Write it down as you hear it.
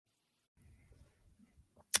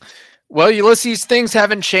Well, Ulysses, things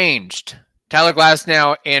haven't changed. Tyler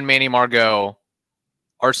Glasnow and Manny Margot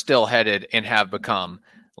are still headed and have become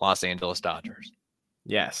Los Angeles Dodgers.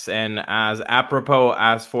 Yes, and as apropos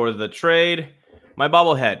as for the trade, my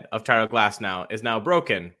bobblehead of Tyler Glasnow is now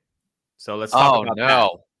broken. So let's talk about that.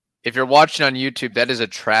 If you're watching on YouTube, that is a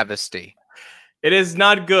travesty. It is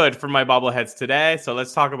not good for my bobbleheads today, so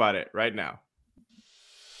let's talk about it right now.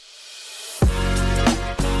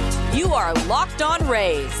 You are Locked On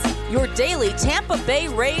Rays, your daily Tampa Bay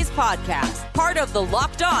Rays podcast, part of the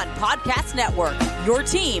Locked On Podcast Network, your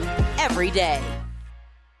team every day.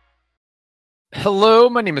 Hello,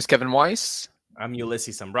 my name is Kevin Weiss. I'm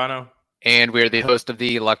Ulysses Zambrano. And we are the host of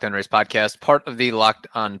the Locked On Rays podcast, part of the Locked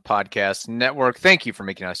On Podcast Network. Thank you for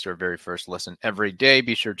making us your very first listen every day.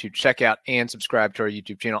 Be sure to check out and subscribe to our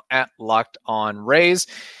YouTube channel at Locked On Rays.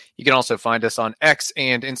 You can also find us on X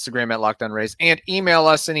and Instagram at Locked On Rays and email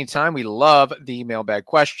us anytime. We love the mailbag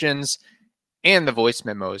questions and the voice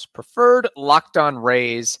memos. Preferred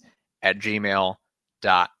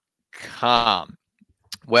lockedonrays@gmail.com.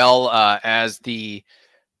 Well, as the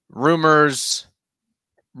rumors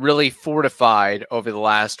really fortified over the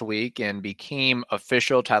last week and became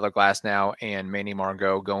official, Tyler Glasnow and Manny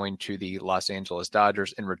Margot going to the Los Angeles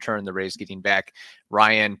Dodgers. In return, the Rays getting back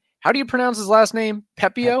Ryan, how do you pronounce his last name?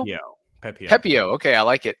 Pepiot? Pepiot. Okay, I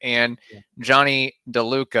like it. And Jonny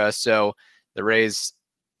DeLuca. So the Rays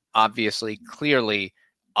obviously clearly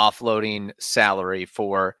offloading salary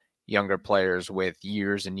for younger players with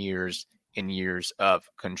years and years and years of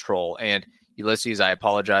control. And Ulysses, I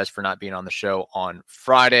apologize for not being on the show on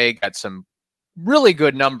Friday. Got some really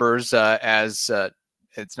good numbers as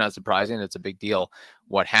it's not surprising. It's a big deal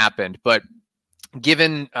what happened. But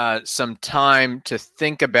given some time to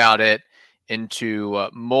think about it and to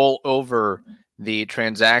mull over the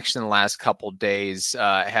transaction the last couple days,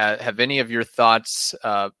 have any of your thoughts,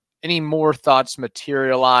 any more thoughts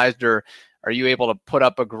materialized, or are you able to put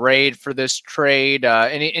up a grade for this trade?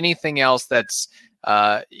 Anything else that's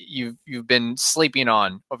you've been sleeping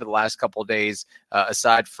on over the last couple of days,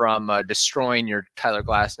 aside from destroying your Tyler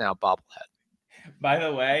Glasnow bobblehead? By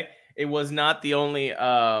the way, it was not the only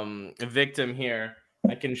victim here.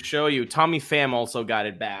 I can show you. Tommy Pham also got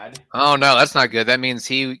it bad. Oh, no, that's not good. That means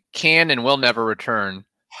he can and will never return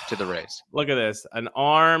to the Rays. Look at this. An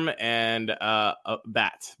arm and a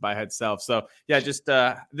bat by itself. So, yeah, just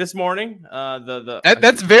this morning.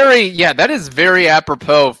 That is very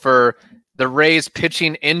apropos for the Rays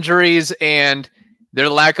pitching injuries and their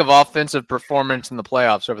lack of offensive performance in the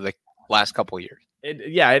playoffs over the last couple of years.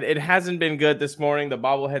 It hasn't been good this morning. The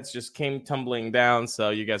bobbleheads just came tumbling down, so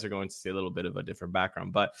you guys are going to see a little bit of a different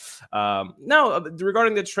background. But no,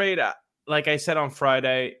 regarding the trade, like I said on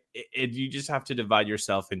Friday, you just have to divide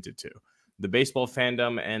yourself into two. The baseball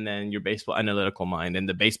fandom and then your baseball analytical mind. And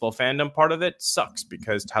the baseball fandom part of it sucks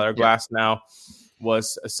because Tyler Glasnow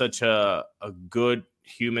was such a good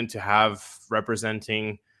human to have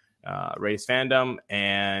representing Rays fandom,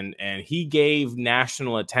 and he gave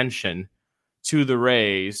national attention to the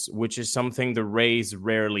Rays, which is something the Rays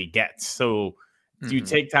rarely get. So if you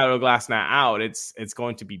take Tyler Glasnow out, it's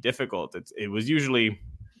going to be difficult. It was usually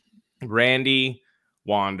Randy,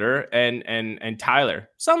 Wander, and Tyler.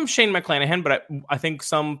 Some Shane McClanahan, but I think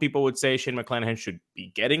some people would say Shane McClanahan should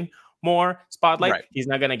be getting more spotlight. Right. He's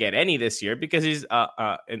not going to get any this year because he's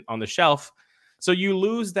on the shelf. So you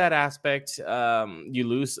lose that aspect. You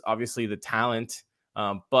lose, obviously, the talent,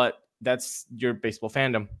 but that's your baseball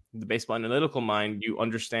fandom, the baseball analytical mind. You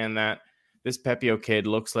understand that this Pepiot kid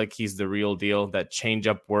looks like he's the real deal. That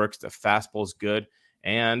changeup works. The fastball's good.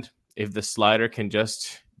 And if the slider can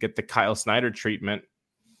just get the Kyle Snyder treatment,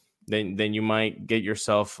 then you might get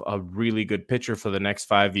yourself a really good pitcher for the next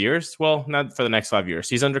 5 years. Well, not for the next 5 years.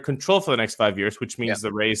 He's under control for the next 5 years, which means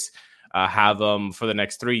the Rays have them for the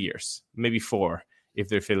next 3 years, maybe 4 if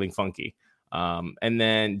they're feeling funky. And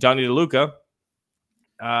then Jonny DeLuca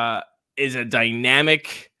is a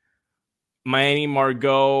dynamic Manny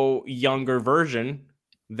Margot younger version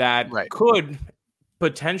that could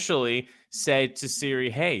potentially say to Siri,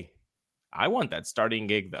 hey, I want that starting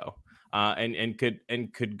gig though. And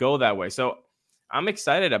could go that way. So I'm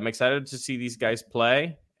excited. I'm excited to see these guys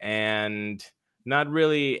play, and not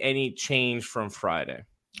really any change from Friday.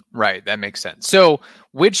 Right. That makes sense. So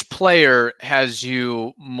which player has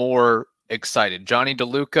you more excited, Jonny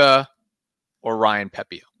DeLuca or Ryan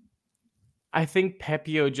Pepiot? I think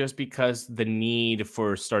Pepiot, just because the need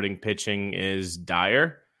for starting pitching is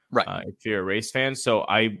dire. Right. If you're a Rays fan. So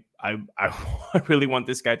I really want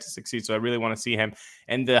this guy to succeed. So I really want to see him.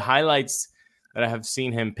 And the highlights that I have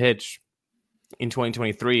seen him pitch in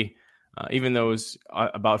 2023, even though it was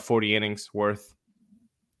about 40 innings worth,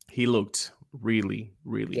 he looked really,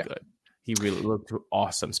 really good. He really looked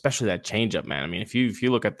awesome, especially that changeup, man. I mean, if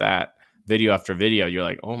you look at that video after video, you're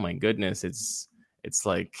like, oh my goodness, it's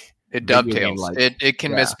like it dovetails. It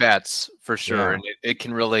can miss bats for sure, and it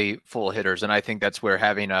can really fool hitters. And I think that's where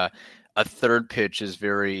having a third pitch is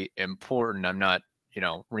very important. I'm not,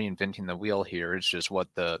 reinventing the wheel here. It's just what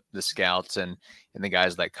the scouts and the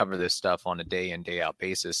guys that cover this stuff on a day in, day out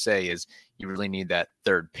basis say is you really need that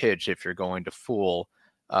third pitch if you're going to fool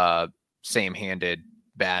same-handed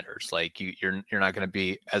batters. Like you're not going to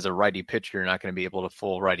be, as a righty pitcher, you're not going to be able to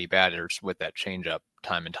fool righty batters with that changeup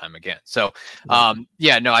time and time again. So,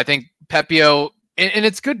 I think Pepiot, and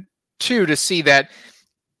it's good too to see that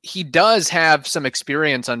he does have some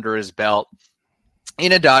experience under his belt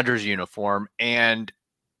in a Dodgers uniform, and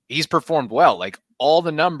he's performed well. Like all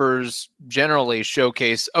the numbers generally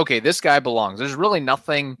showcase, okay, this guy belongs. There's really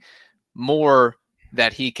nothing more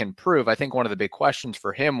that he can prove. I think one of the big questions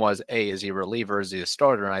for him was, is he a reliever? Is he a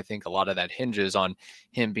starter? And I think a lot of that hinges on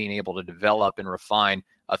him being able to develop and refine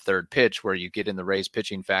a third pitch where you get in the Rays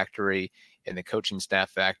pitching factory, in the coaching staff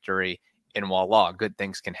factory, and voila, good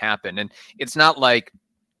things can happen. And it's not like,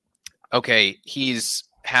 okay, he's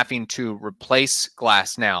having to replace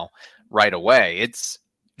Glass now right away. It's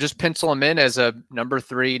just pencil him in as a number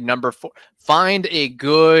 3, number 4. Find a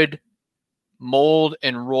good mold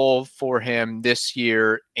and role for him this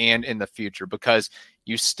year and in the future, because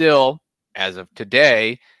you still, as of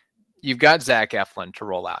today, you've got Zach Eflin to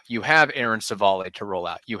roll out. You have Aaron Savale to roll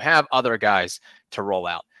out. You have other guys to roll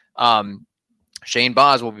out. Shane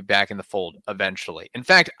Baz will be back in the fold eventually. In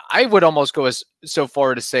fact, I would almost go so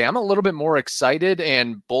far to say I'm a little bit more excited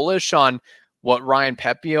and bullish on what Ryan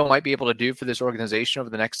Pepiot might be able to do for this organization over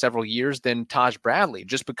the next several years than Taj Bradley,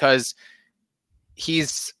 just because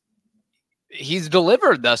he's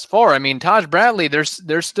delivered thus far. I mean, Taj Bradley,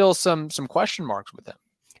 there's still some question marks with him.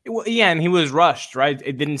 Well, yeah, and he was rushed, right?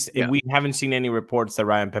 We haven't seen any reports that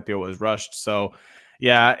Ryan Pepiot was rushed. So,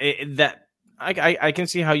 yeah, I can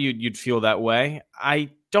see how you'd feel that way.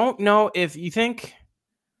 I don't know if you think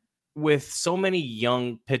with so many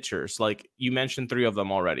young pitchers, like you mentioned 3 of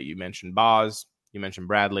them already. You mentioned Baz, you mentioned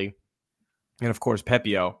Bradley, and of course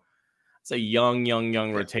Pepiot. It's a young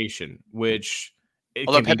rotation, which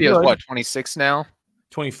although Pepiot is what, 26 now?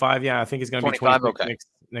 25, yeah. I think he's going to be 25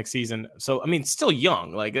 next season. So, I mean, still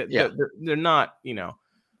young. Like, they're not,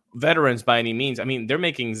 veterans by any means. I mean, they're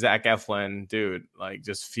making Zach Eflin, dude, like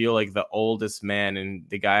just feel like the oldest man, and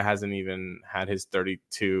the guy hasn't even had his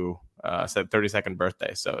 32nd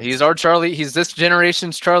birthday. So he's our Charlie. He's this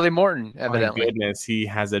generation's Charlie Morton, evidently. My goodness, he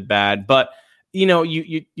has it bad. But you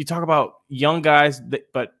talk about young guys,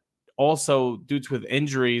 but also dudes with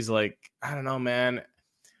injuries. Like, I don't know, man.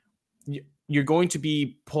 You're going to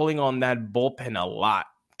be pulling on that bullpen a lot,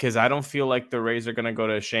 because I don't feel like the Rays are going to go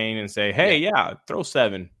to Shane and say, hey, throw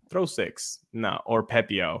 7, throw 6. No, or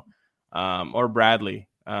Pepiot, or Bradley,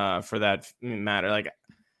 for that matter. Like,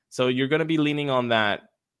 so you're going to be leaning on that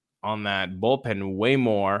bullpen way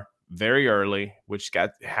more very early, which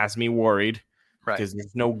has me worried, because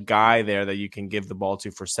there's no guy there that you can give the ball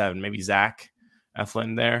to for 7. Maybe Zach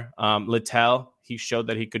Eflin there. Littell, he showed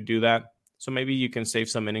that he could do that. So maybe you can save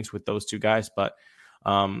some innings with those 2 guys, but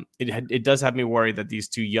it does have me worried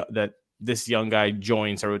that this young guy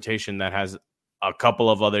joins a rotation that has a couple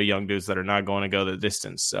of other young dudes that are not going to go the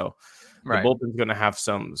distance. So the bullpen's going to have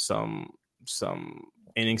some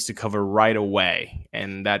innings to cover right away,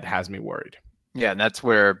 and that has me worried. Yeah, and that's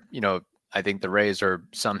where I think the Rays are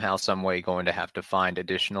somehow, some way going to have to find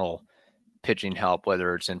additional pitching help,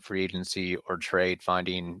 whether it's in free agency or trade,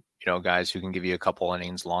 finding guys who can give you a couple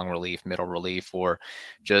innings, long relief, middle relief, or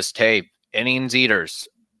just, hey, innings eaters.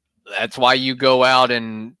 That's why you go out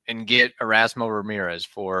and get Erasmo Ramirez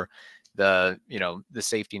for the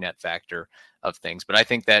safety net factor of things. But I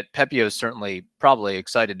think that Pepiot is certainly probably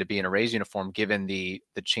excited to be in a Rays uniform, given the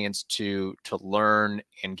chance to learn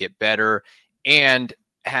and get better and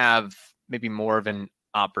have maybe more of an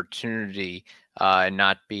opportunity and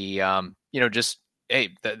not be just, hey,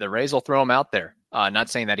 the Rays will throw him out there. Not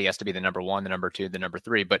saying that he has to be the number 1, the number 2, the number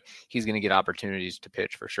 3, but he's going to get opportunities to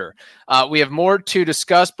pitch for sure. We have more to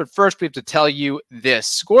discuss, but first we have to tell you this.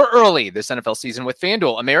 Score early this NFL season with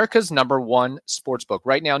FanDuel, America's #1 sportsbook.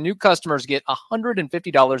 Right now, new customers get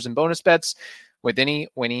 $150 in bonus bets with any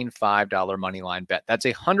winning $5 moneyline bet. That's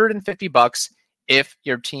 $150 if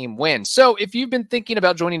your team wins. So if you've been thinking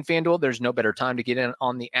about joining FanDuel, there's no better time to get in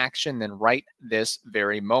on the action than right this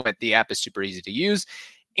very moment. The app is super easy to use,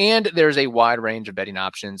 and there's a wide range of betting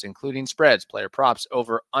options, including spreads, player props,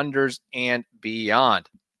 over, unders, and beyond.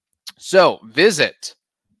 So visit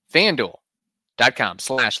FanDuel.com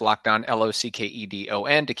FanDuel.com/LockedOn,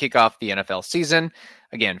 LOCKEDON to kick off the NFL season.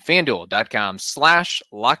 Again,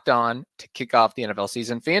 FanDuel.com/LockedOn to kick off the NFL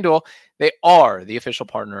season. FanDuel, they are the official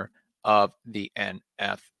partner of the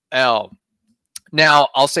NFL. Now,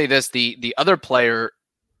 I'll say this, the other player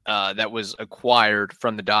that was acquired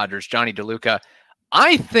from the Dodgers, Jonny DeLuca,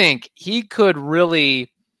 I think he could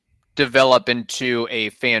really develop into a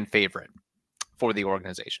fan favorite for the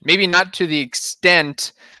organization. Maybe not to the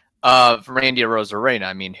extent of Randy Arozarena.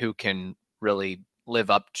 I mean, who can really live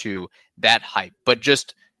up to that hype? But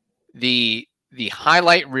just the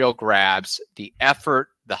highlight reel grabs, the effort,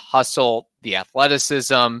 the hustle, the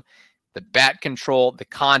athleticism, the bat control, the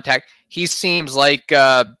contact. He seems like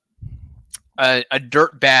a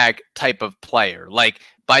dirtbag type of player. Like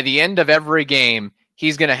by the end of every game,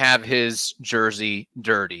 he's going to have his jersey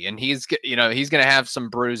dirty, and he's going to have some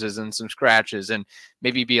bruises and some scratches and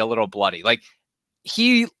maybe be a little bloody. Like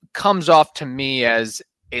he comes off to me as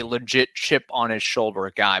a legit chip on his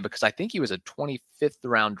shoulder guy, because I think he was a 25th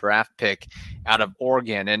round draft pick out of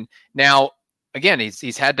Oregon. And now again,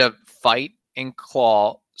 he's had to fight and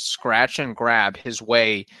claw, scratch and grab his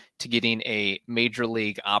way to getting a major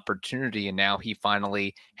league opportunity, and now he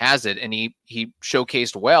finally has it, and he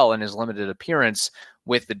showcased well in his limited appearance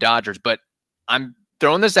with the Dodgers. But I'm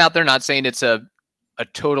throwing this out there, not saying it's a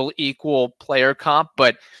total equal player comp,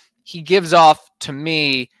 but he gives off to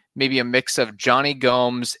me maybe a mix of Johnny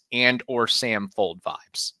Gomes and or Sam Fold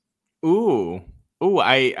vibes. I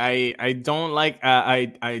don't like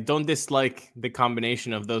I don't dislike the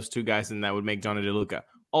combination of those two guys, and that would make Jonny DeLuca.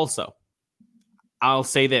 Also, I'll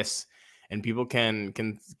say this, and people can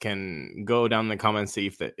go down in the comments, see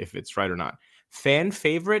if it's right or not. Fan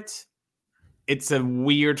favorite, it's a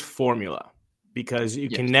weird formula because you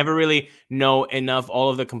can never really know enough all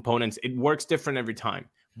of the components. It works different every time.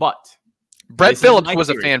 But Brett Phillips was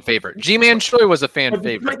a fan favorite. G-Man Choi was a fan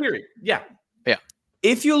favorite. My theory. Yeah.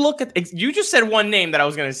 If you look at, you just said one name that I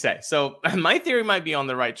was going to say, so my theory might be on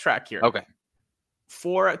the right track here. Okay.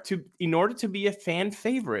 In order to be a fan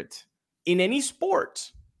favorite in any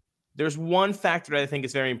sport, there's one factor that I think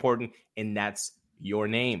is very important, and that's your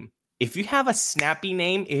name. If you have a snappy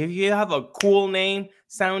name, if you have a cool name,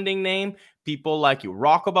 sounding name, people like you.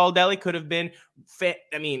 Rocco Baldelli could have been,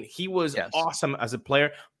 he was awesome as a player,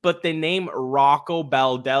 but the name Rocco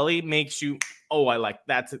Baldelli makes you, I like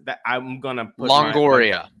that. I'm going to put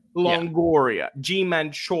Longoria,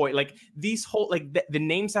 G-Man Choi, like these whole, like the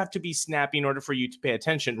names have to be snappy in order for you to pay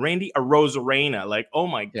attention. Randy Arozarena, like, oh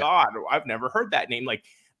my God, I've never heard that name. Like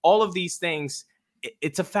all of these things,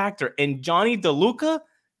 it's a factor. And Jonny DeLuca,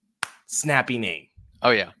 snappy name.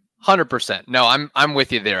 Oh yeah, 100%. No, I'm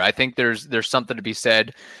with you there. I think there's something to be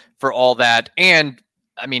said for all that, and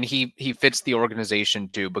I mean he fits the organization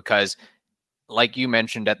too, because like you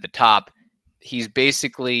mentioned at the top, he's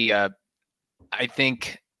basically I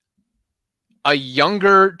think a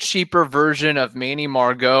younger, cheaper version of Manny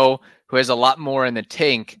Margot, who has a lot more in the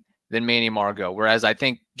tank than Manny Margot. Whereas I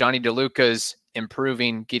think Jonny DeLuca's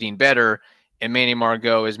improving, getting better, and Manny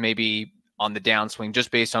Margot is maybe on the downswing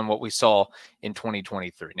just based on what we saw in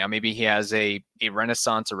 2023. Now, maybe he has a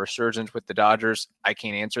renaissance, a resurgence with the Dodgers. I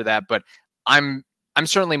can't answer that, but I'm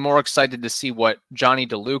certainly more excited to see what Jonny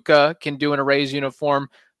DeLuca can do in a Rays uniform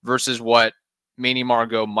versus what Manny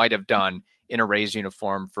Margot might have done in a Rays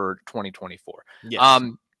uniform for 2024. Yes.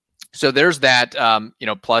 So there's that,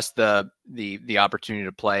 plus the opportunity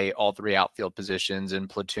to play all three outfield positions and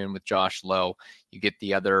platoon with Josh Lowe. You get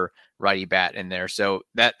the other righty bat in there. So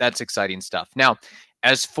that's exciting stuff. Now,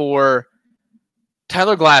 as for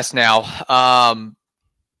Tyler Glasnow,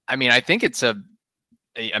 I think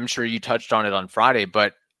I'm sure you touched on it on Friday,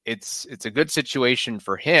 but it's a good situation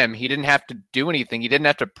for him. He didn't have to do anything. He didn't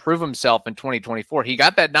have to prove himself in 2024. He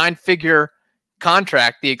got that 9-figure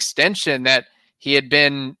contract, the extension that he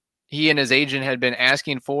and his agent had been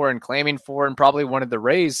asking for and claiming for, and probably wanted the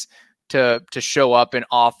Rays to show up and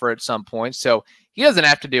offer at some point. So he doesn't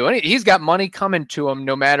have to do anything. He's got money coming to him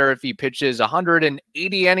no matter if he pitches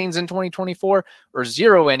 180 innings in 2024 or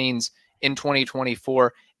 0 innings in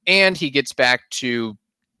 2024. And he gets back to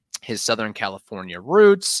his Southern California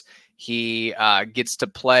roots. He gets to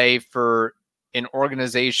play for an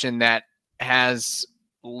organization that has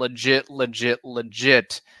legit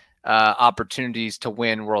opportunities to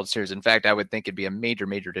win World Series. In fact, I would think it'd be a major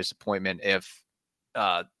disappointment if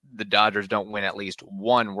the Dodgers don't win at least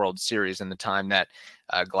one World Series in the time that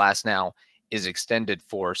Glasnow is extended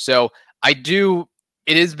for. So it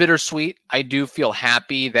is bittersweet. I do feel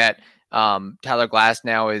happy that Tyler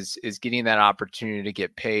Glasnow is getting that opportunity to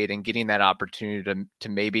get paid and getting that opportunity to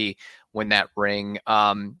maybe win that ring.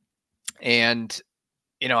 I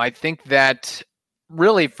think that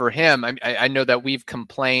really for him, I know that we've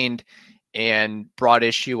complained and brought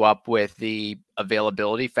issue up with the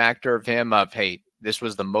availability factor of him of, hey, this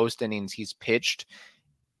was the most innings he's pitched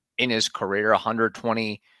in his career,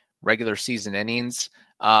 120 regular season innings.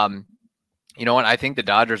 You know what? I think the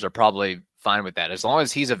Dodgers are probably fine with that. As long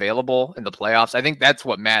as he's available in the playoffs, I think that's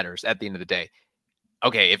what matters at the end of the day.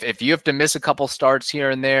 Okay, if you have to miss a couple starts here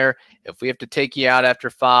and there, if we have to take you out after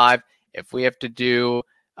 5, if we have to do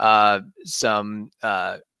some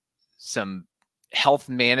health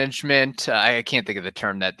management, I can't think of the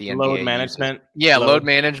term that the NBA load management. uses. Yeah, load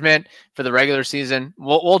management for the regular season.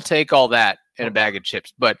 We'll take all that in a bag of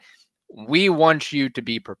chips, but we want you to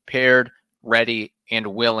be prepared, ready, and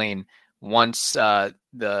willing once the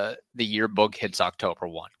yearbook hits October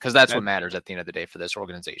 1, because that's what matters at the end of the day for this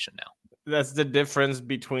organization now. That's the difference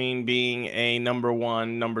between being a number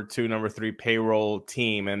 1, number 2, number 3 payroll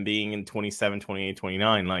team and being in 27, 28,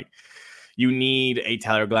 29. Like, you need a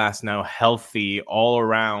Tyler Glasnow healthy all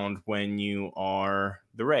around when you are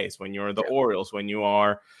the Rays, when you're the Orioles, when you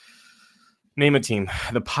are, name a team,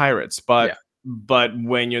 the Pirates. But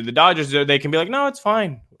when you're the Dodgers, they can be like, no, it's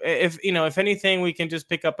fine. If anything, we can just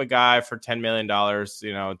pick up a guy for $10 million,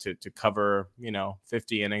 to cover,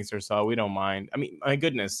 50 innings or so. We don't mind. I mean, my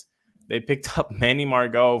goodness. They picked up Manny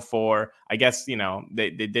Margot for, I guess, they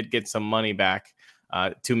did get some money back,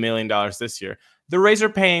 $2 million this year. The Rays are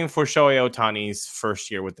paying for Shohei Ohtani's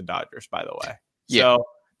first year with the Dodgers, by the way. Yeah. So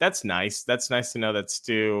that's nice. That's nice to know that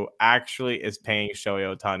Stu actually is paying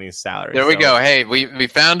Shohei Ohtani's salary. There we go. Hey, we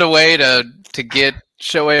found a way to get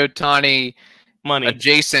Shohei Ohtani money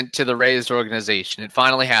adjacent to the Rays organization. It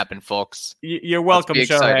finally happened, folks. You're welcome,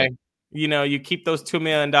 Shohei. You keep those $2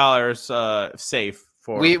 million safe.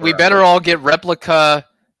 We better all get replica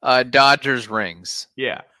Dodgers rings.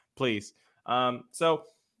 Yeah, please. So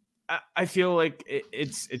I feel like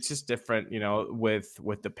it's just different,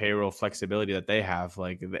 with the payroll flexibility that they have.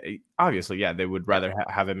 Like, obviously, they would rather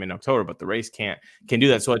have him in October, but the Rays can do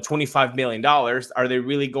that. So at $25 million, are they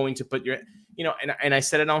really going to put and I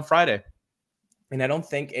said it on Friday, and I don't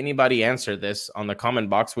think anybody answered this on the comment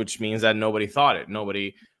box, which means that nobody thought it.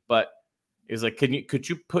 But it was like, could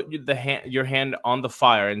you put your hand on the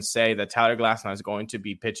fire and say that Tyler Glasnow is going to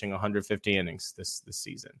be pitching 150 innings this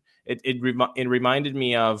season? It reminded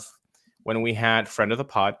me of when we had friend of the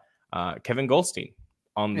pod, Kevin Goldstein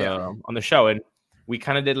on the show, and we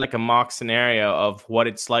kind of did like a mock scenario of what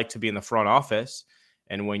it's like to be in the front office,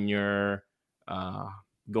 and when you're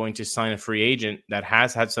going to sign a free agent that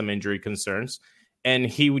has had some injury concerns. And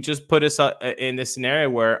he would just put us in this scenario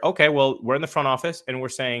where, okay, well, we're in the front office and we're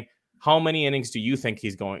saying, how many innings do you think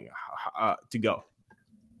he's going to go?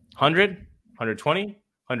 100, 120,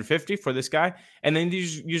 150 for this guy? And then you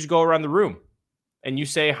just go around the room and you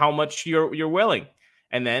say how much you're willing.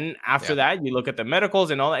 And then after that, you look at the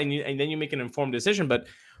medicals and all that, and then you make an informed decision. But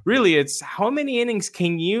really, it's how many innings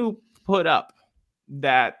can you put up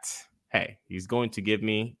that, hey, he's going to give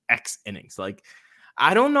me X innings? Like,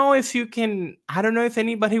 I don't know if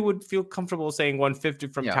anybody would feel comfortable saying 150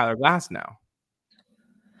 from Tyler Glasnow.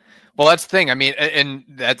 Well, that's the thing. I mean, and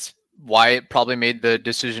that's why it probably made the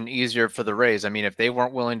decision easier for the Rays. I mean, if they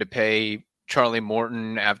weren't willing to pay Charlie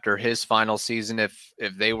Morton after his final season, if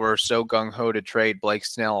they were so gung-ho to trade Blake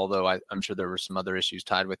Snell, although I'm sure there were some other issues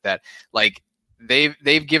tied with that, like they've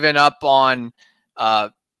given up on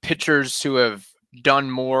pitchers who have done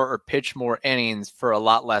more or pitched more innings for a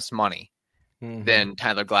lot less money than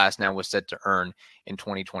Tyler Glasnow was set to earn in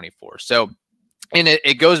 2024. So, and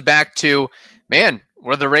it goes back to, man,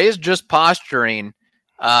 were the Rays just posturing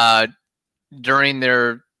during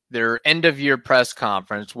their end of year press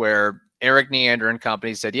conference where Eric Neander and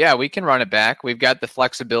company said, yeah, we can run it back. We've got the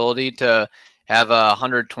flexibility to have a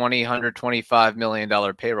 $125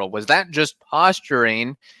 million payroll. Was that just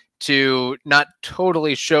posturing to not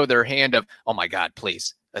totally show their hand of, oh my God,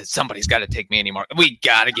 please, somebody's got to take Manny Margot. We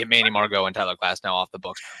got to get Manny Margot and Tyler Glasnow off the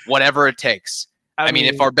books, whatever it takes. I mean,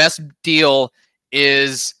 if our best deal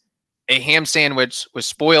is a ham sandwich with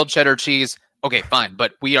spoiled cheddar cheese, okay, fine.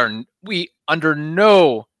 But we under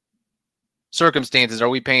no circumstances are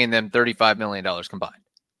we paying them $35 million combined.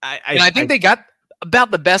 I think they got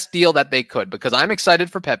about the best deal that they could, because I'm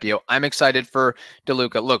excited for Pepiot. I'm excited for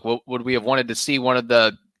DeLuca. Look, would we have wanted to see one of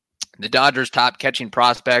the Dodgers' top catching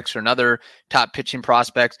prospects or another top pitching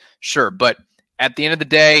prospects? Sure. But at the end of the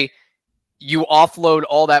day, you offload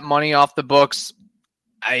all that money off the books.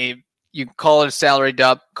 You call it a salary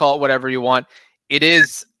dump, call it whatever you want. It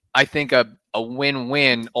is, I think, a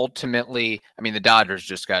win-win ultimately. I mean, the Dodgers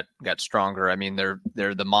just got stronger. I mean, they're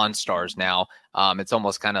the Monstars now. It's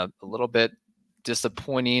almost kind of a little bit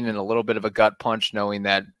disappointing and a little bit of a gut punch knowing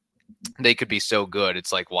that they could be so good.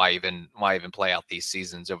 It's like, why even play out these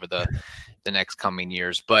seasons over the next coming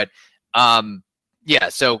years? But yeah,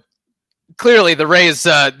 so clearly the Rays,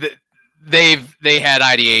 they had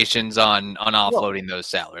ideations on offloading those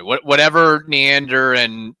salary. Whatever Neander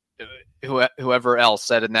and whoever else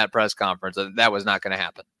said in that press conference, that was not going to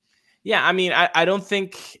happen. Yeah, I mean, I don't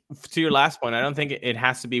think, to your last point, I don't think it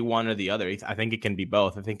has to be one or the other. I think it can be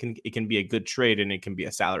both. I think it can be a good trade and it can be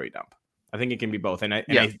a salary dump. I think it can be both. And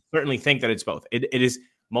I certainly think that it's both. It is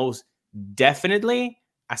most definitely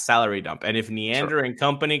a salary dump. And if Neander and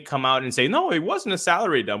company come out and say, no, it wasn't a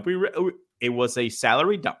salary dump. It was a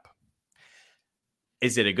salary dump.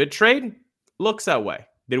 Is it a good trade? Looks that way.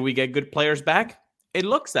 Did we get good players back? It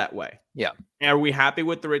looks that way. Yeah. Are we happy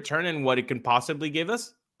with the return and what it can possibly give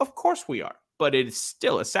us? Of course we are. But it's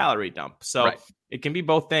still a salary dump. So it can be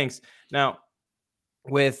both things. Now,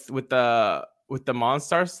 with the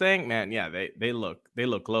Monstars thing, man, yeah, they look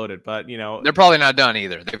loaded. But, you know, they're probably not done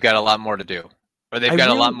either. They've got a lot more to do. Or they've got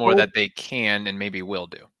a lot more that they can and maybe will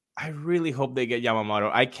do. I really hope they get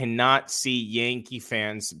Yamamoto. I cannot see Yankee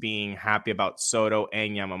fans being happy about Soto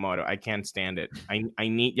and Yamamoto. I can't stand it. I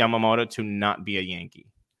need Yamamoto to not be a Yankee.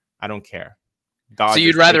 I don't care. Dodgers, so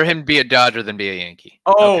you'd rather him be a Dodger than be a Yankee?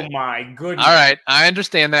 Oh, my goodness. All right. I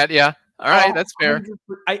understand that. Yeah. All right. That's fair.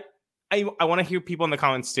 I want to hear people in the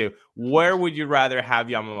comments too. Where would you rather have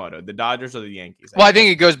Yamamoto, the Dodgers or the Yankees? Well, I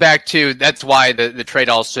think it goes back to that's why the trade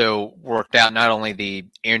also worked out. Not only the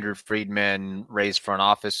Andrew Friedman Rays front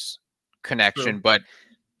office connection, but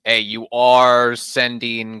hey, you are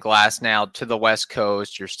sending Glasnow to the West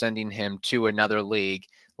Coast. You're sending him to another league.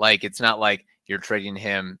 Like, it's not like you're trading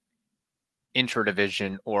him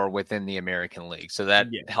intra-division or within the American League. So that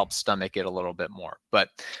helps stomach it a little bit more. But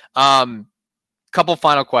couple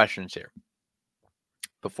final questions here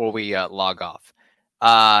before we log off.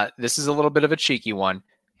 This is a little bit of a cheeky one.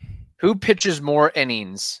 Who pitches more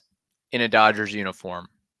innings in a Dodgers uniform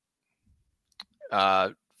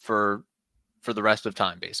for the rest of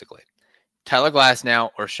time, basically? Tyler Glasnow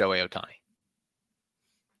or Shohei Ohtani?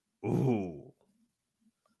 Ooh,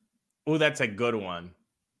 that's a good one.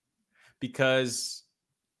 Because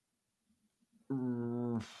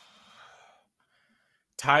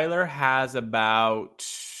Tyler has about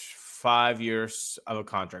 5 years of a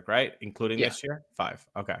contract, right? Including this year? 5.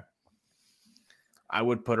 Okay. I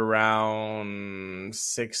would put around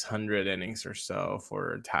 600 innings or so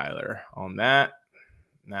for Tyler on that.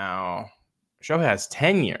 Now, Shohei has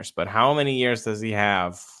 10 years, but how many years does he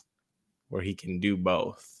have where he can do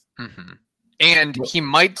both? Mm-hmm. And he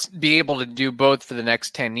might be able to do both for the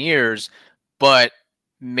next 10 years, but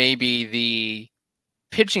maybe the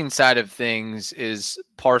pitching side of things is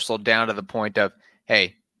parceled down to the point of,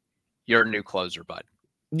 hey, you're a new closer, bud.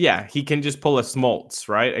 Yeah, he can just pull a Smoltz,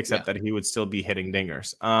 right? Except that he would still be hitting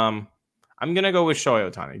dingers. I'm going to go with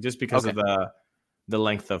Shohei Ohtani just because of the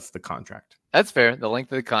length of the contract. That's fair, the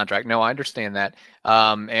length of the contract. No, I understand that.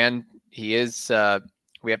 And he is,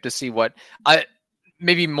 we have to see what...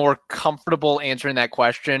 maybe more comfortable answering that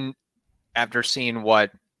question after seeing what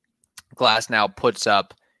Glasnow puts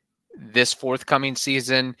up this forthcoming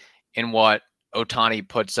season and what Ohtani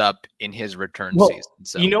puts up in his return season.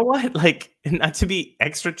 So, you know what? Like, not to be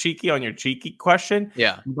extra cheeky on your cheeky question,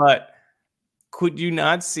 but could you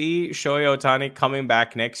not see Shohei Ohtani coming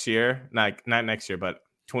back next year? Like, not next year, but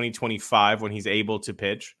 2025 when he's able to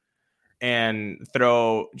pitch and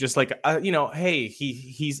throw just like, hey,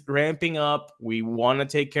 he's ramping up. We want to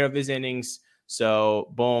take care of his innings.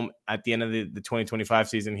 So, boom, at the end of the 2025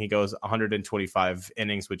 season, he goes 125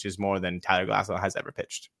 innings, which is more than Tyler Glasnow has ever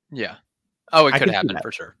pitched. Yeah. Oh, it could happen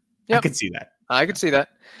for sure. Yep. I could see that. I could see that.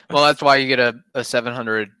 Well, that's why you get a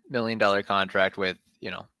 $700 million contract with,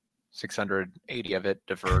 680 of it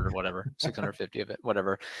deferred or whatever, 650 of it,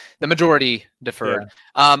 whatever. The majority deferred.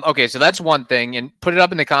 Yeah. Okay, so that's one thing. And put it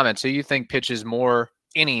up in the comments. So you think pitches more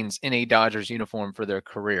innings in a Dodgers uniform for their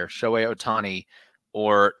career, Shohei Ohtani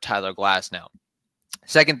or Tyler Glasnow?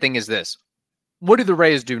 Second thing is this. What do the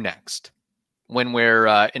Rays do next when we're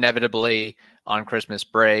inevitably on Christmas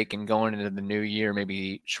break and going into the new year,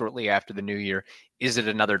 maybe shortly after the new year? Is it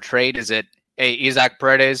another trade? Is it, hey, Isaac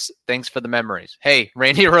Paredes, thanks for the memories. Hey,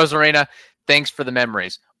 Randy Rosarena, thanks for the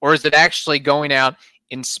memories. Or is it actually going out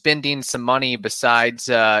and spending some money besides,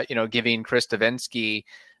 giving Chris Davinsky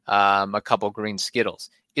a couple green Skittles?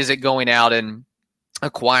 Is it going out and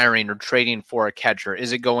acquiring or trading for a catcher?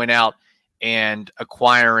 Is it going out and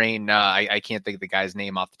acquiring, I can't think of the guy's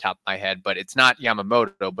name off the top of my head, but it's not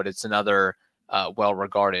Yamamoto, but it's another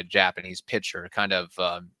well-regarded Japanese pitcher, kind of,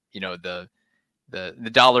 the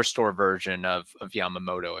dollar store version of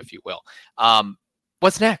Yamamoto, if you will.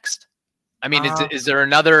 What's next? I mean, is there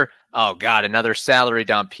another oh God, another salary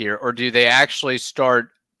dump here? Or do they actually start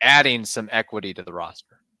adding some equity to the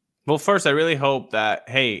roster? Well, first, I really hope that,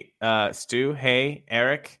 hey, Stu, hey,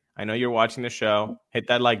 Eric, I know you're watching the show. Hit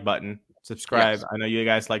that like button, subscribe. Yes. I know you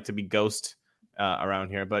guys like to be ghost around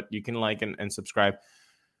here, but you can like and subscribe.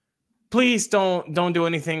 Please don't do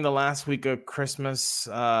anything the last week of Christmas,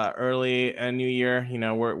 early and New Year. You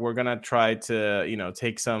know, we're gonna try to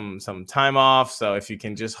take some time off. So if you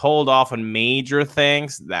can just hold off on major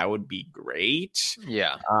things, that would be great.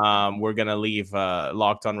 Yeah. We're gonna leave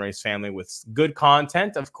Locked On Rays family with good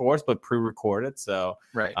content, of course, but pre-recorded. So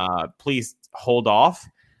right. Please hold off.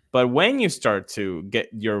 But when you start to get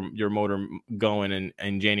your motor going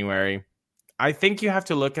in January, I think you have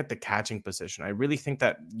to look at the catching position. I really think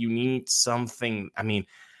that you need something. I mean,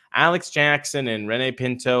 Alex Jackson and Rene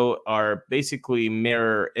Pinto are basically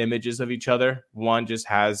mirror images of each other. One just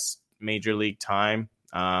has major league time.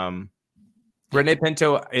 Rene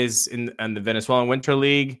Pinto is in the Venezuelan Winter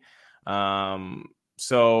League.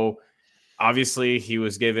 So obviously he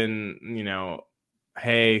was given,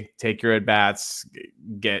 hey, take your at-bats,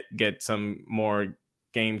 get some more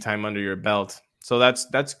game time under your belt. So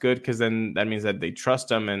that's good, because then that means that they trust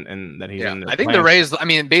him and that he's in the I think the Rays,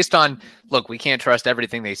 based on, look, we can't trust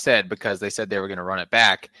everything they said because they said they were going to run it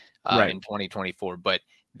back in 2024, but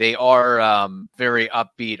they are very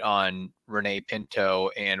upbeat on Rene Pinto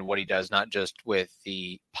and what he does, not just with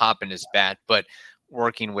the pop in his bat, but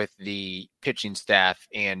working with the pitching staff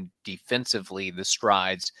and defensively the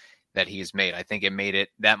strides that he's made. I think it made it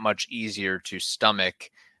that much easier to stomach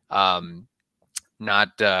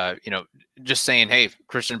not just saying, hey,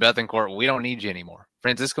 Christian Bethancourt, we don't need you anymore.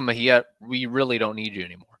 Francisco Mejia, we really don't need you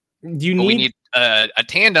anymore. We need a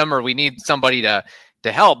tandem, or we need somebody to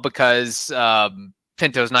help, because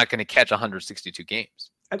Pinto's not going to catch 162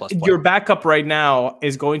 games. Your backup right now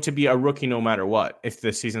is going to be a rookie no matter what if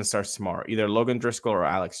the season starts tomorrow, either Logan Driscoll or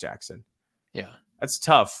Alex Jackson. Yeah. That's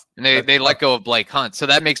tough. And they let go of Blake Hunt. So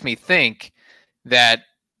that makes me think that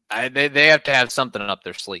they have to have something up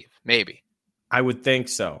their sleeve, maybe. I would think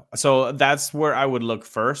so. So that's where I would look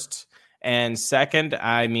first. And second,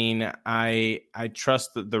 I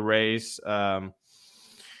trust the Rays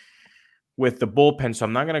with the bullpen, so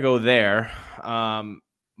I'm not going to go there.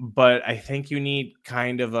 But I think you need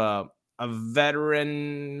kind of a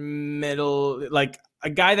veteran middle, like a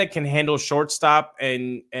guy that can handle shortstop,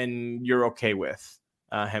 and you're okay with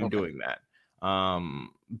him doing that.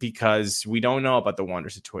 Because we don't know about the Wander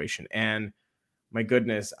situation. And my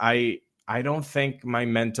goodness, I don't think my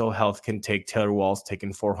mental health can take Taylor Walls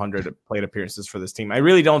taking 400 plate appearances for this team. I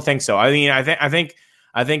really don't think so. I mean, I think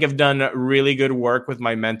I've done really good work with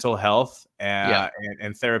my mental health,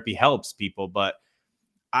 and therapy helps people. But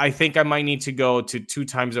I think I might need to go to 2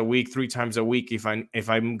 times a week, 3 times a week if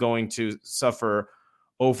I'm going to suffer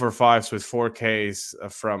 0 for 5s with 4Ks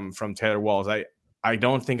from Taylor Walls. I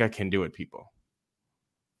don't think I can do it, people.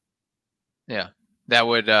 Yeah. That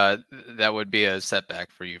would be a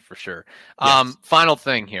setback for you for sure. Yes. Final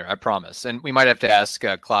thing here, I promise, and we might have to ask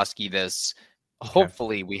Klosky this. Okay.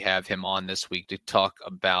 Hopefully, we have him on this week to talk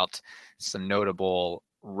about some notable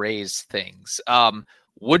Rays things.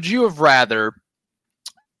 Would you have rather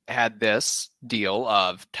had this deal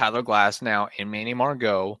of Tyler Glasnow and Manny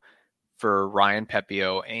Margot for Ryan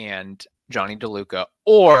Pepiot and Jonny DeLuca,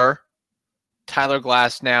 or Tyler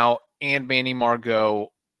Glasnow and Manny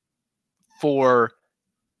Margot for,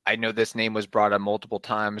 I know this name was brought up multiple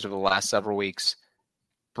times over the last several weeks,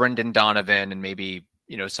 Brendan Donovan and maybe,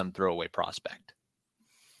 some throwaway prospect?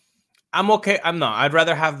 I'm okay. I'm not. I'd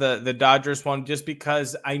rather have the Dodgers one, just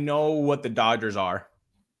because I know what the Dodgers are.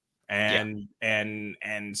 And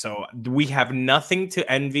so we have nothing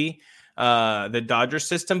to envy the Dodgers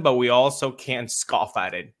system, but we also can't scoff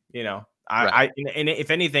at it. Right. And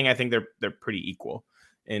if anything, I think they're pretty equal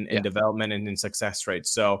in development and in success rate.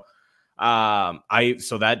 So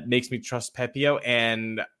so that makes me trust Pepiot,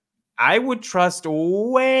 and I would trust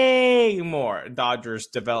way more Dodgers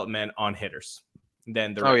development on hitters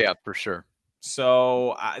than the Rays. Oh yeah, for sure.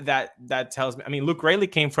 So that tells me. I mean, Luke Raley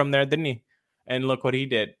came from there, didn't he? And look what he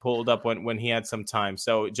did, pulled up when he had some time.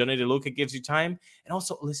 So Jonny DeLuca gives you time, and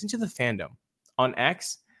also listen to the fandom on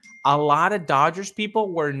X. A lot of Dodgers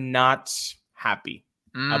people were not happy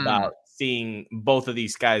about seeing both of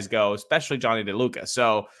these guys go, especially Jonny DeLuca.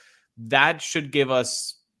 So that should give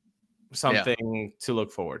us something to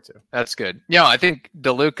look forward to. That's good. Yeah, I think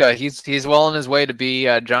DeLuca, he's well on his way to be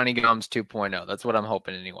Johnny Gomes 2.0. That's what I'm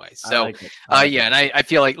hoping anyway. So, and I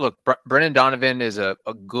feel like, look, Brendan Donovan is a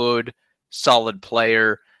good, solid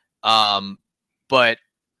player, but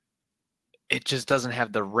it just doesn't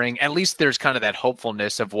have the ring. At least there's kind of that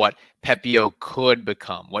hopefulness of what Pepiot could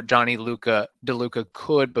become, what Jonny DeLuca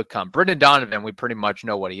could become. Brendan Donovan, we pretty much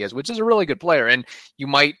know what he is, which is a really good player. And you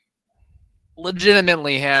might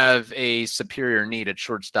legitimately have a superior need at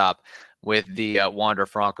shortstop with the Wander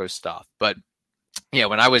Franco stuff. But yeah,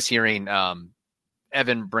 when I was hearing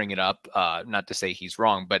Evan bring it up, not to say he's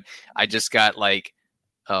wrong, but I just got like,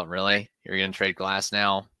 oh, really? You're going to trade Glass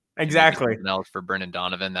now? Exactly. Else for Brendan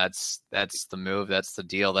Donovan. That's the move. That's the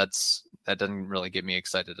deal. That doesn't really get me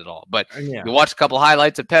excited at all. But you watch a couple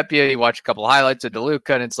highlights of Pepiot, you watch a couple highlights of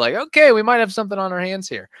DeLuca, and it's like, okay, we might have something on our hands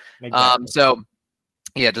here. Exactly. So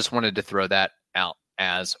yeah, just wanted to throw that out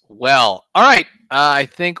as well. All right. I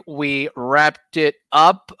think we wrapped it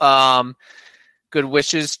up. Good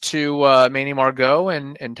wishes to Manny Margot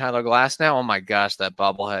and Tyler Glass now. Oh my gosh, that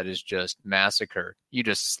bobblehead is just massacred. You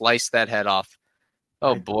just sliced that head off.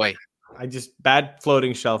 Oh boy. Bad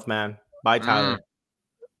floating shelf, man. Bye, Tyler.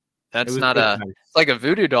 That's not it's like a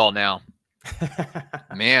voodoo doll now.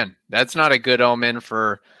 Man, that's not a good omen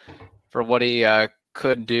for what he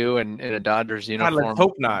could do in a Dodgers uniform.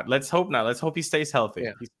 God, let's hope not. Let's hope he stays healthy.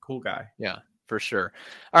 Yeah. He's a cool guy. Yeah, for sure.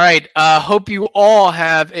 All right. Hope you all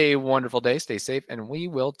have a wonderful day. Stay safe, and we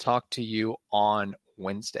will talk to you on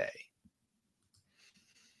Wednesday.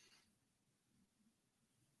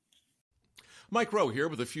 Mike Rowe here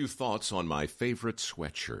with a few thoughts on my favorite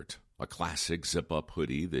sweatshirt, a classic zip-up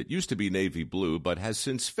hoodie that used to be navy blue but has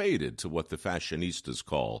since faded to what the fashionistas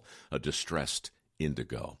call a distressed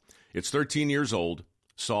indigo. It's 13 years old,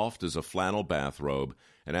 soft as a flannel bathrobe,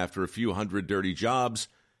 and after a few hundred dirty jobs,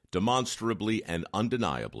 demonstrably and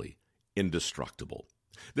undeniably indestructible.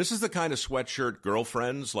 This is the kind of sweatshirt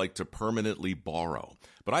girlfriends like to permanently borrow,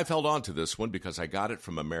 but I've held on to this one because I got it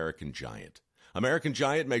from American Giant. American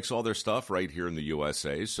Giant makes all their stuff right here in the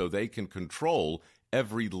USA so they can control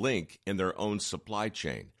every link in their own supply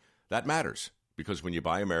chain. That matters because when you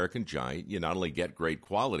buy American Giant, you not only get great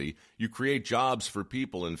quality, you create jobs for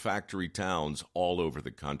people in factory towns all over the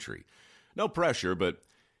country. No pressure, but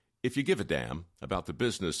if you give a damn about the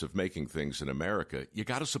business of making things in America, you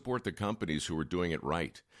got to support the companies who are doing it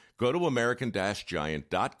right. Go to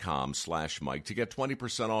american-giant.com/Mike to get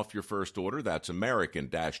 20% off your first order. That's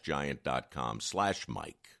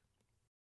american-giant.com/Mike.